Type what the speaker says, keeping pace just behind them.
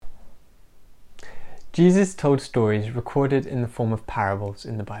Jesus told stories recorded in the form of parables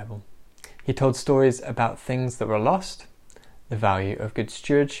in the Bible. He told stories about things that were lost, the value of good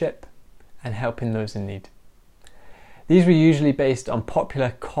stewardship, and helping those in need. These were usually based on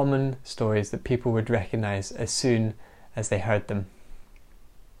popular, common stories that people would recognise as soon as they heard them.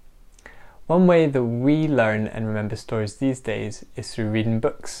 One way that we learn and remember stories these days is through reading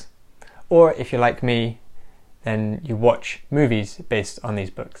books. Or if you're like me, then you watch movies based on these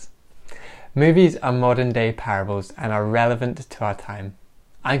books. Movies are modern day parables and are relevant to our time.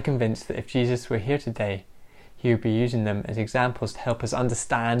 I'm convinced that if Jesus were here today, he would be using them as examples to help us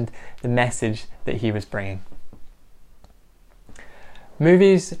understand the message that he was bringing.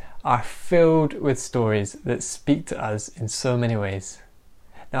 Movies are filled with stories that speak to us in so many ways.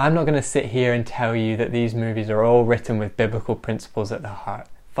 Now, I'm not going to sit here and tell you that these movies are all written with biblical principles at their heart.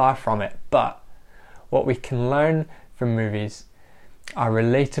 Far from it. But what we can learn from movies are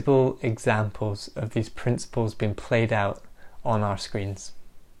relatable examples of these principles being played out on our screens.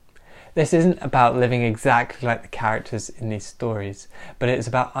 This isn't about living exactly like the characters in these stories, but it's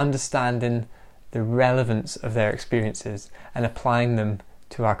about understanding the relevance of their experiences and applying them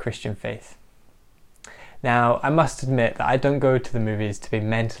to our Christian faith. Now, I must admit that I don't go to the movies to be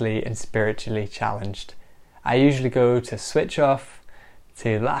mentally and spiritually challenged. I usually go to switch off,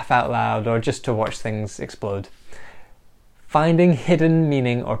 to laugh out loud, or just to watch things explode. Finding hidden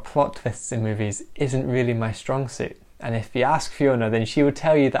meaning or plot twists in movies isn't really my strong suit. And if you ask Fiona, then she would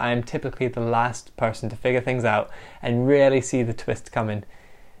tell you that I am typically the last person to figure things out and rarely see the twist coming,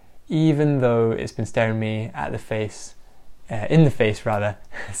 even though it's been staring me in the face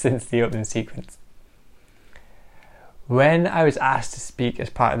since the opening sequence. When I was asked to speak as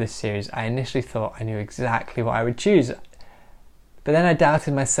part of this series, I initially thought I knew exactly what I would choose. But then I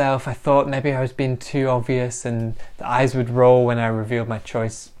doubted myself. I thought maybe I was being too obvious and the eyes would roll when I revealed my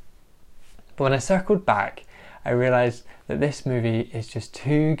choice. But when I circled back, I realised that this movie is just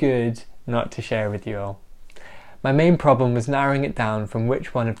too good not to share with you all. My main problem was narrowing it down from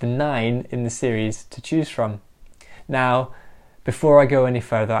which one of the 9 in the series to choose from. Now, before I go any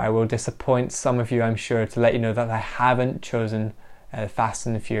further, I will disappoint some of you, I'm sure, to let you know that I haven't chosen the Fast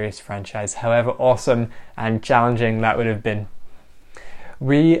and the Furious franchise, however awesome and challenging that would have been.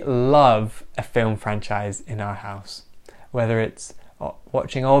 We love a film franchise in our house, whether it's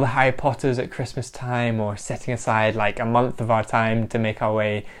watching all the Harry Potters at Christmas time or setting aside like a month of our time to make our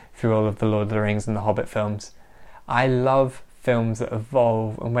way through all of the Lord of the Rings and the Hobbit films. I love films that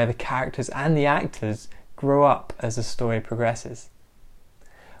evolve and where the characters and the actors grow up as the story progresses.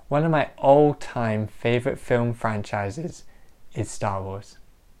 One of my all-time favourite film franchises is Star Wars.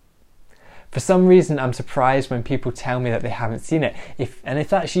 For some reason, I'm surprised when people tell me that they haven't seen it. If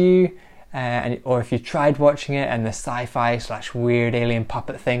that's you, or if you tried watching it and the sci-fi/weird alien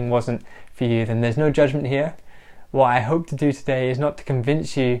puppet thing wasn't for you, then there's no judgment here. What I hope to do today is not to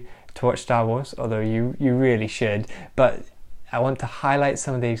convince you to watch Star Wars, although you really should, but I want to highlight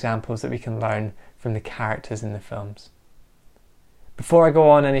some of the examples that we can learn from the characters in the films. Before I go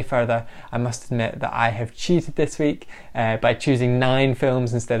on any further, I must admit that I have cheated this week by choosing 9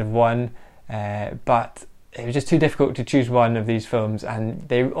 films instead of 1, but it was just too difficult to choose one of these films, and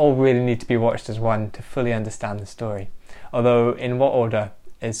they all really need to be watched as one to fully understand the story, although in what order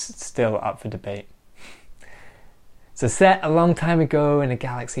is still up for debate. So set a long time ago in a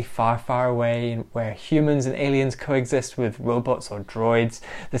galaxy far, far away where humans and aliens coexist with robots or droids,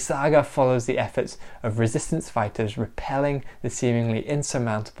 the saga follows the efforts of resistance fighters repelling the seemingly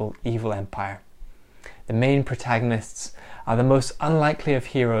insurmountable evil empire. The main protagonists are the most unlikely of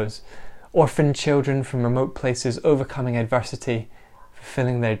heroes, orphaned children from remote places overcoming adversity,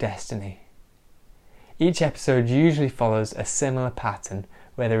 fulfilling their destiny. Each episode usually follows a similar pattern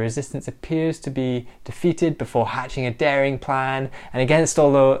where the resistance appears to be defeated before hatching a daring plan and against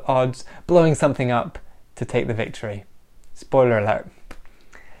all the odds blowing something up to take the victory. Spoiler alert.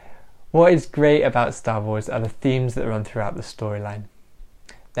 What is great about Star Wars are the themes that run throughout the storyline.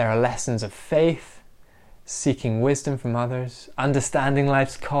 There are lessons of faith, seeking wisdom from others, understanding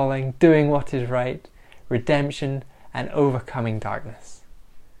life's calling, doing what is right, redemption, and overcoming darkness.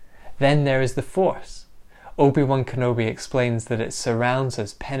 Then there is the Force. Obi-Wan Kenobi explains that it surrounds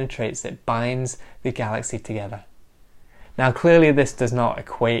us, penetrates it, binds the galaxy together. Now clearly this does not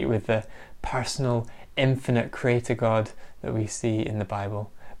equate with the personal, infinite creator God that we see in the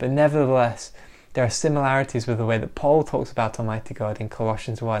Bible, but nevertheless there are similarities with the way that Paul talks about Almighty God in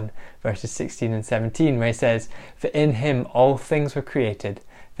Colossians 1 verses 16 and 17, where he says, "For in him all things were created,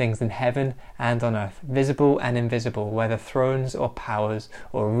 things in heaven and on earth, visible and invisible, whether thrones or powers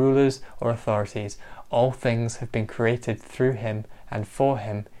or rulers or authorities, all things have been created through him and for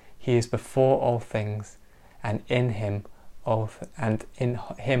him. He is before all things, and in him all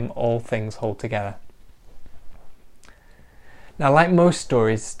things hold together. Now, like most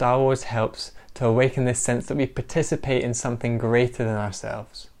stories, Star Wars helps to awaken this sense that we participate in something greater than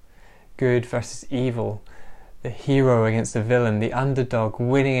ourselves. Good versus evil, the hero against the villain, the underdog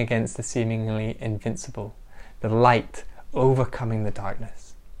winning against the seemingly invincible, the light overcoming the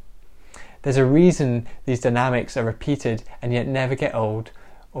darkness. There's a reason these dynamics are repeated and yet never get old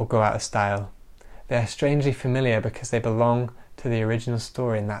or go out of style. They are strangely familiar because they belong to the original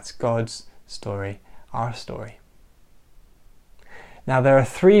story, and that's God's story, our story. Now, there are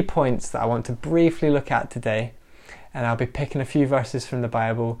 3 points that I want to briefly look at today, and I'll be picking a few verses from the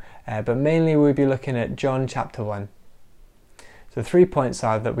Bible, but mainly we'll be looking at John chapter 1. So 3 points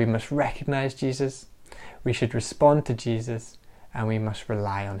are that we must recognize Jesus, we should respond to Jesus, and we must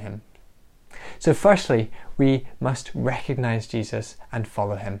rely on him. So firstly, we must recognize Jesus and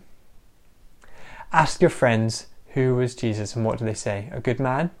follow him. Ask your friends, who was Jesus and what do they say? A good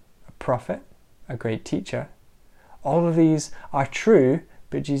man, a prophet, a great teacher. All of these are true,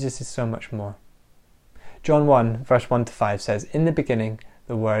 but Jesus is so much more. John 1 verse 1 to 5 says, "In the beginning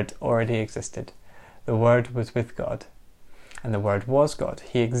the Word already existed. The Word was with God, and the Word was God.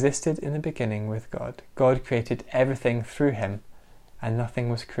 He existed in the beginning with God. God created everything through him, and nothing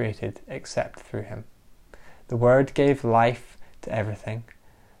was created except through him. The Word gave life to everything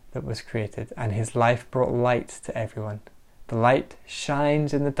that was created, and his life brought light to everyone. The light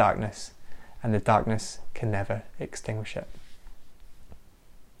shines in the darkness, and the darkness can never extinguish it."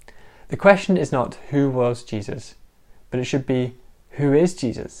 The question is not who was Jesus, but it should be who is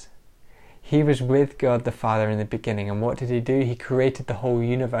Jesus? He was with God the Father in the beginning, and what did he do? He created the whole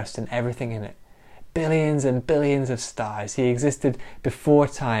universe and everything in it. Billions and billions of stars. He existed before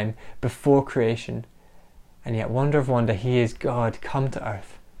time, before creation. And yet, wonder of wonder, he is God come to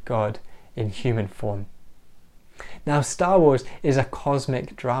earth, God in human form. Now, Star Wars is a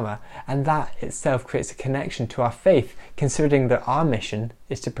cosmic drama, and that itself creates a connection to our faith, considering that our mission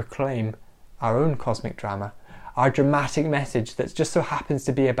is to proclaim our own cosmic drama, our dramatic message that just so happens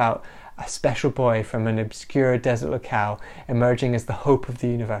to be about a special boy from an obscure desert locale emerging as the hope of the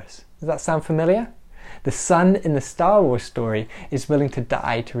universe. Does that sound familiar? The son in the Star Wars story is willing to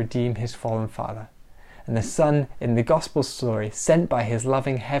die to redeem his fallen father. And the son in the gospel story, sent by his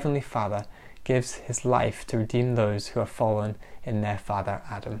loving heavenly Father, gives his life to redeem those who are fallen in their father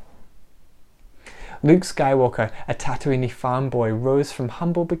Adam. Luke Skywalker, a Tatooine farm boy, rose from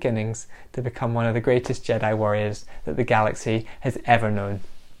humble beginnings to become one of the greatest Jedi warriors that the galaxy has ever known.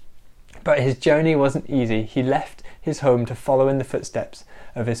 But his journey wasn't easy. He left his home to follow in the footsteps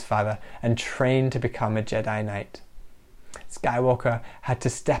of his father and train to become a Jedi Knight. Skywalker had to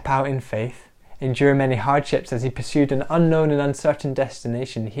step out in faith, endure many hardships as he pursued an unknown and uncertain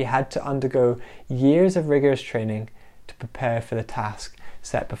destination. He had to undergo years of rigorous training to prepare for the task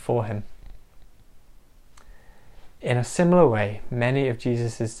set before him. In a similar way, many of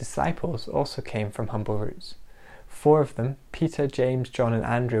Jesus' disciples also came from humble roots. 4 of them, Peter, James, John and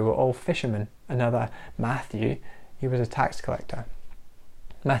Andrew, were all fishermen. Another, Matthew, he was a tax collector.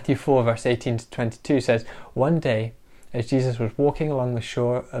 Matthew 4 verse 18 to 22 says, "One day, as Jesus was walking along the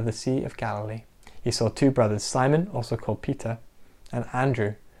shore of the Sea of Galilee, he saw 2 brothers, Simon, also called Peter, and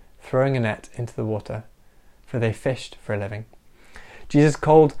Andrew, throwing a net into the water, for they fished for a living. Jesus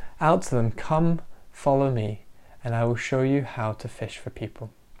called out to them, 'Come, follow me, and I will show you how to fish for people.'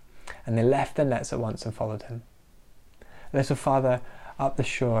 And they left their nets at once and followed him. A little farther up the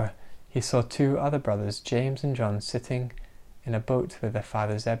shore, he saw 2 other brothers, James and John, sitting in a boat with their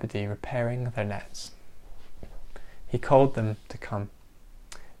father Zebedee, repairing their nets. He called them to come.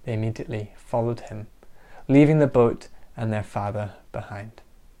 They immediately followed him, leaving the boat and their father behind."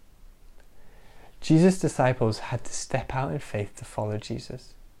 Jesus' disciples had to step out in faith to follow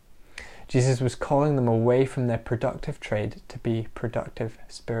Jesus. Jesus was calling them away from their productive trade to be productive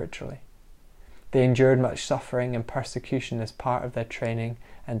spiritually. They endured much suffering and persecution as part of their training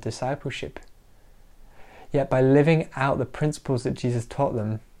and discipleship. Yet by living out the principles that Jesus taught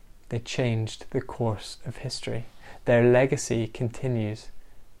them, they changed the course of history. Their legacy continues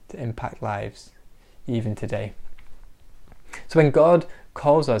to impact lives, even today. So when God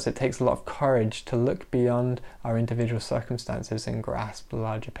calls us, it takes a lot of courage to look beyond our individual circumstances and grasp the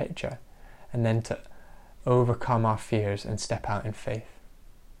larger picture, and then to overcome our fears and step out in faith.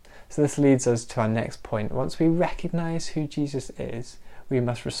 So this leads us to our next point. Once we recognize who Jesus is, we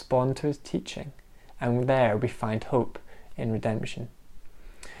must respond to his teaching, and there we find hope in redemption.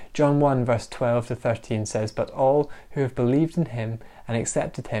 John 1 verse 12 to 13 says, "But all who have believed in him and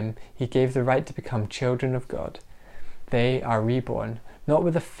accepted him, he gave the right to become children of God. They are reborn, not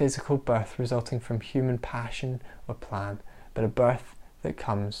with a physical birth resulting from human passion or plan, but a birth that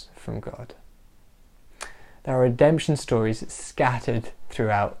comes from God. There are redemption stories scattered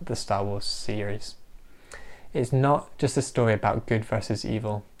throughout the Star Wars series. It's not just a story about good versus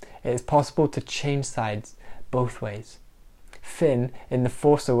evil. It is possible to change sides both ways. Finn, in The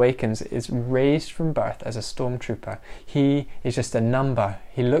Force Awakens, is raised from birth as a stormtrooper. He is just a number.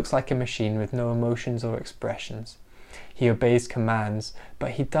 He looks like a machine with no emotions or expressions. He obeys commands,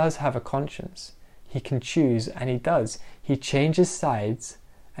 but he does have a conscience. He can choose, and he does. He changes sides,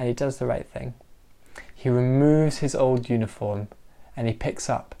 and he does the right thing. He removes his old uniform, and he picks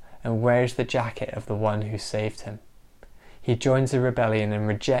up and wears the jacket of the one who saved him. He joins the rebellion and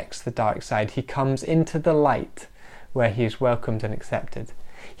rejects the dark side. He comes into the light, where he is welcomed and accepted.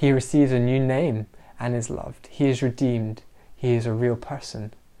 He receives a new name and is loved. He is redeemed. He is a real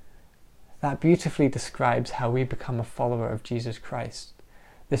person. That beautifully describes how we become a follower of Jesus Christ.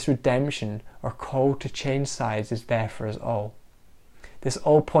 This redemption, or call to change sides, is there for us all. This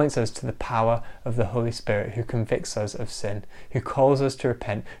all points us to the power of the Holy Spirit, who convicts us of sin, who calls us to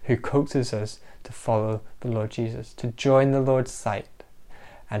repent, who coaxes us to follow the Lord Jesus, to join the Lord's side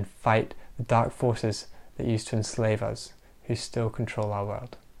and fight the dark forces that used to enslave us, who still control our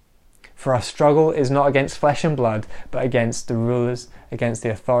world. For our struggle is not against flesh and blood, but against the rulers, against the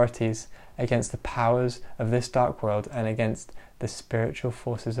authorities, against the powers of this dark world, and against the spiritual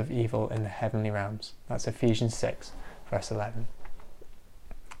forces of evil in the heavenly realms. That's Ephesians 6, verse 11.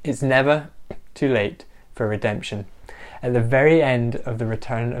 It's never too late for redemption. At the very end of the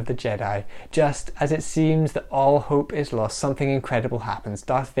Return of the Jedi, just as it seems that all hope is lost, something incredible happens.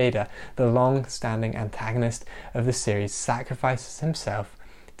 Darth Vader, the long-standing antagonist of the series, sacrifices himself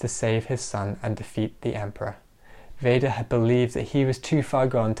to save his son and defeat the Emperor. Vader had believed that he was too far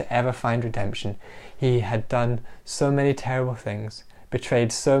gone to ever find redemption. He had done so many terrible things,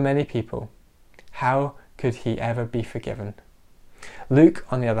 betrayed so many people. How could he ever be forgiven? Luke,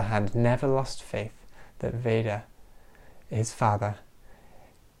 on the other hand, never lost faith that Vader, his father,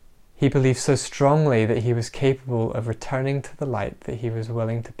 he believed so strongly that he was capable of returning to the light that he was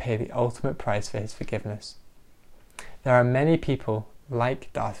willing to pay the ultimate price for his forgiveness. There are many people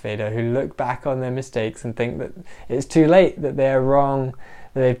like Darth Vader who look back on their mistakes and think that it's too late, that they're wrong,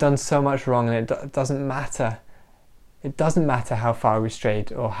 that they've done so much wrong, and it doesn't matter. It doesn't matter how far we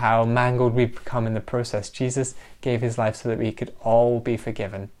strayed or how mangled we've become in the process. Jesus gave his life so that we could all be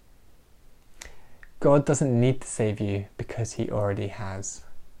forgiven. God doesn't need to save you because he already has.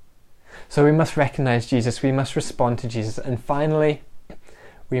 So we must recognize Jesus, we must respond to Jesus, and finally,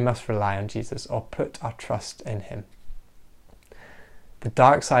 we must rely on Jesus or put our trust in him. The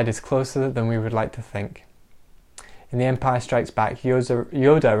dark side is closer than we would like to think. In The Empire Strikes Back,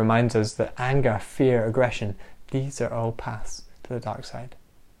 Yoda reminds us that anger, fear, aggression, these are all paths to the dark side.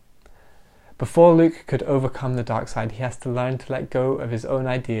 Before Luke could overcome the dark side, he has to learn to let go of his own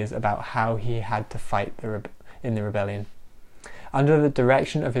ideas about how he had to fight in the rebellion. Under the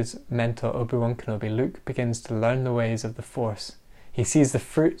direction of his mentor Obi-Wan Kenobi, Luke begins to learn the ways of the Force. He sees the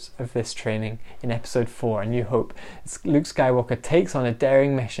fruits of this training in Episode 4, A New Hope, as Luke Skywalker takes on a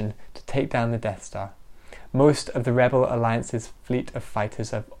daring mission to take down the Death Star. Most of the Rebel Alliance's fleet of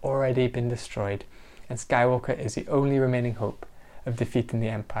fighters have already been destroyed, and Skywalker is the only remaining hope of defeating the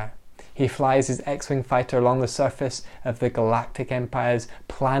Empire. He flies his X-Wing fighter along the surface of the Galactic Empire's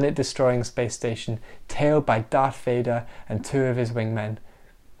planet-destroying space station, tailed by Darth Vader and two of his wingmen.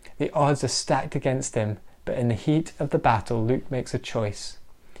 The odds are stacked against him, but in the heat of the battle, Luke makes a choice.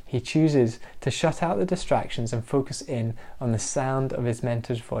 He chooses to shut out the distractions and focus in on the sound of his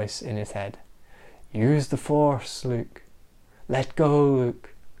mentor's voice in his head. Use the Force, Luke. Let go,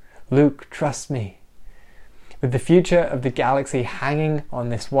 Luke. Luke, trust me. With the future of the galaxy hanging on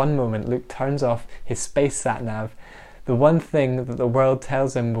this one moment, Luke turns off his space sat-nav, the one thing that the world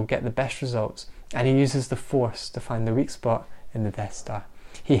tells him will get the best results, and he uses the Force to find the weak spot in the Death Star.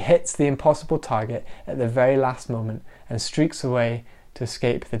 He hits the impossible target at the very last moment and streaks away to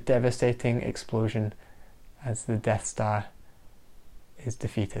escape the devastating explosion as the Death Star is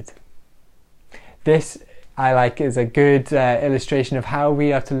defeated. This, I like, is a good illustration of how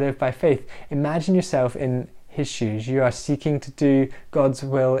we are to live by faith. Imagine yourself in his shoes. You are seeking to do God's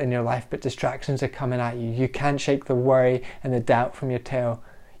will in your life, but distractions are coming at you. You can't shake the worry and the doubt from your tail.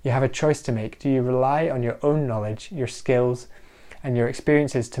 You have a choice to make. Do you rely on your own knowledge, your skills, and your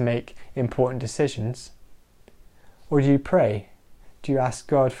experiences to make important decisions? Or do you pray? Do you ask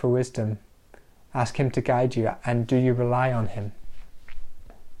God for wisdom? Ask him to guide you, and do you rely on him?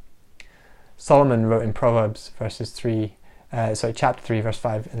 Solomon wrote in Proverbs chapter 3, verse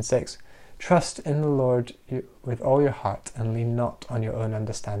 5 and 6, Trust in the Lord with all your heart and lean not on your own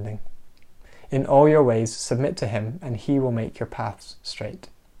understanding. In all your ways submit to him, and he will make your paths straight.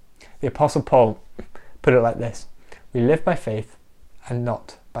 The Apostle Paul put it like this: we live by faith and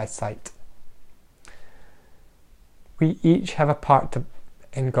not by sight. We each have a part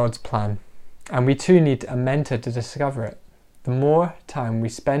in God's plan, and we too need a mentor to discover it. The more time we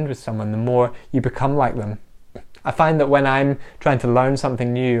spend with someone, the more you become like them. I find that when I'm trying to learn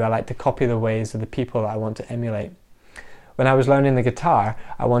something new, I like to copy the ways of the people that I want to emulate. When I was learning the guitar,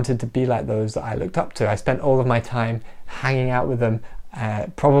 I wanted to be like those that I looked up to. I spent all of my time hanging out with them,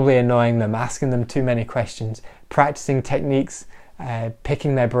 probably annoying them, asking them too many questions, practicing techniques,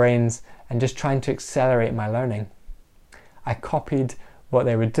 picking their brains, and just trying to accelerate my learning. I copied what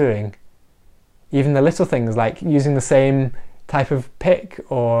they were doing. Even the little things like using the same type of pick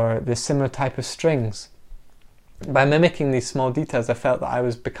or the similar type of strings. By mimicking these small details, I felt that I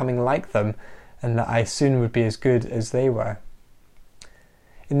was becoming like them and that I soon would be as good as they were.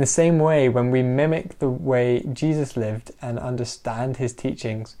 In the same way, when we mimic the way Jesus lived and understand his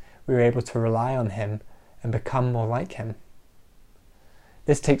teachings, we are able to rely on him and become more like him.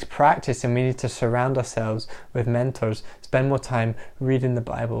 This takes practice, and we need to surround ourselves with mentors, spend more time reading the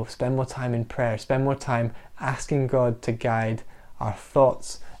Bible, spend more time in prayer, spend more time asking God to guide our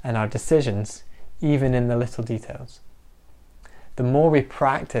thoughts and our decisions, even in the little details. The more we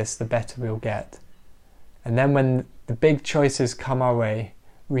practice, the better we'll get. And then when the big choices come our way,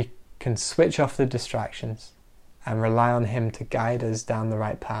 we can switch off the distractions and rely on him to guide us down the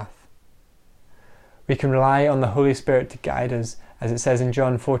right path. We can rely on the Holy Spirit to guide us, as it says in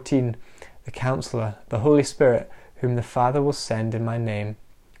John 14, the Counselor, the Holy Spirit, whom the Father will send in my name,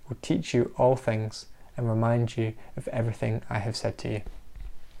 will teach you all things and remind you of everything I have said to you.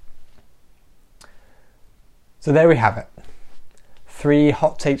 So there we have it. 3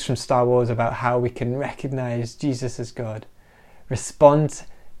 hot takes from Star Wars about how we can recognize Jesus as God, respond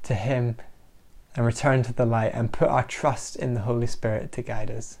to him and return to the light, and put our trust in the Holy Spirit to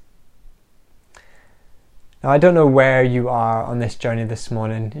guide us. Now, I don't know where you are on this journey this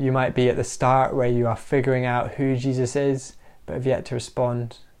morning. You might be at the start where you are figuring out who Jesus is, but have yet to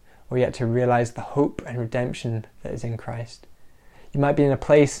respond, or yet to realize the hope and redemption that is in Christ. You might be in a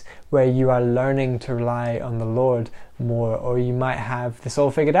place where you are learning to rely on the Lord more, or you might have this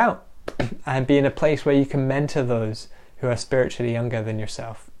all figured out and be in a place where you can mentor those who are spiritually younger than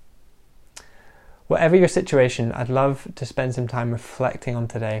yourself. Whatever your situation, I'd love to spend some time reflecting on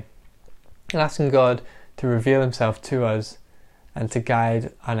today and asking God to reveal himself to us and to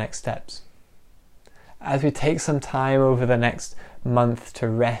guide our next steps. As we take some time over the next month to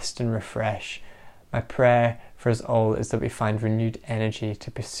rest and refresh, my prayer for us all is that we find renewed energy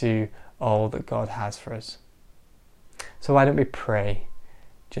to pursue all that God has for us. So why don't we pray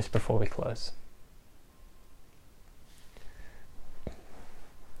just before we close?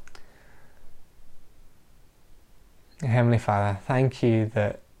 Heavenly Father, thank you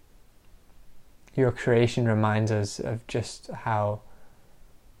that your creation reminds us of just how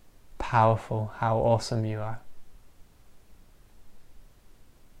powerful, how awesome you are.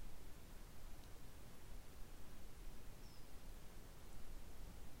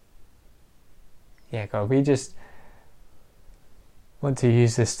 Yeah, God, we just want to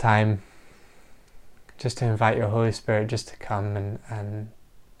use this time just to invite your Holy Spirit just to come and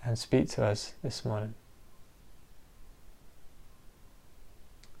speak to us this morning.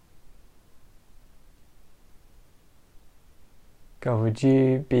 God, would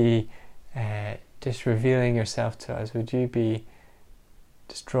you be just revealing yourself to us? Would you be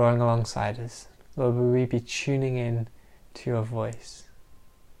just drawing alongside us? Lord, would we be tuning in to your voice?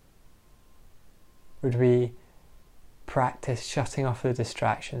 Would we practice shutting off the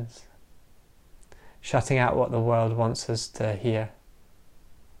distractions, shutting out what the world wants us to hear,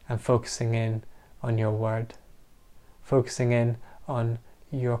 and focusing in on your word, focusing in on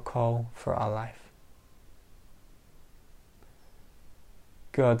your call for our life?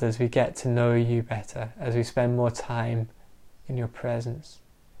 God, as we get to know you better, as we spend more time in your presence,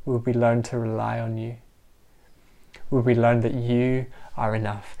 will we learn to rely on you? Will we learn that you are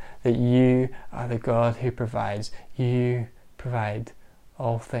enough, that you are the God who provides? You provide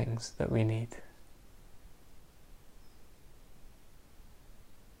all things that we need.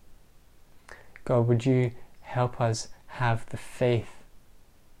 God, would you help us have the faith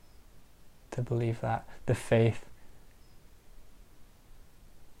to believe that, the faith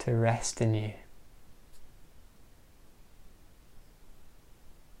to rest in you.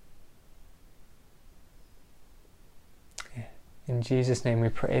 In Jesus' name we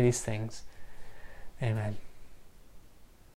pray these things. Amen.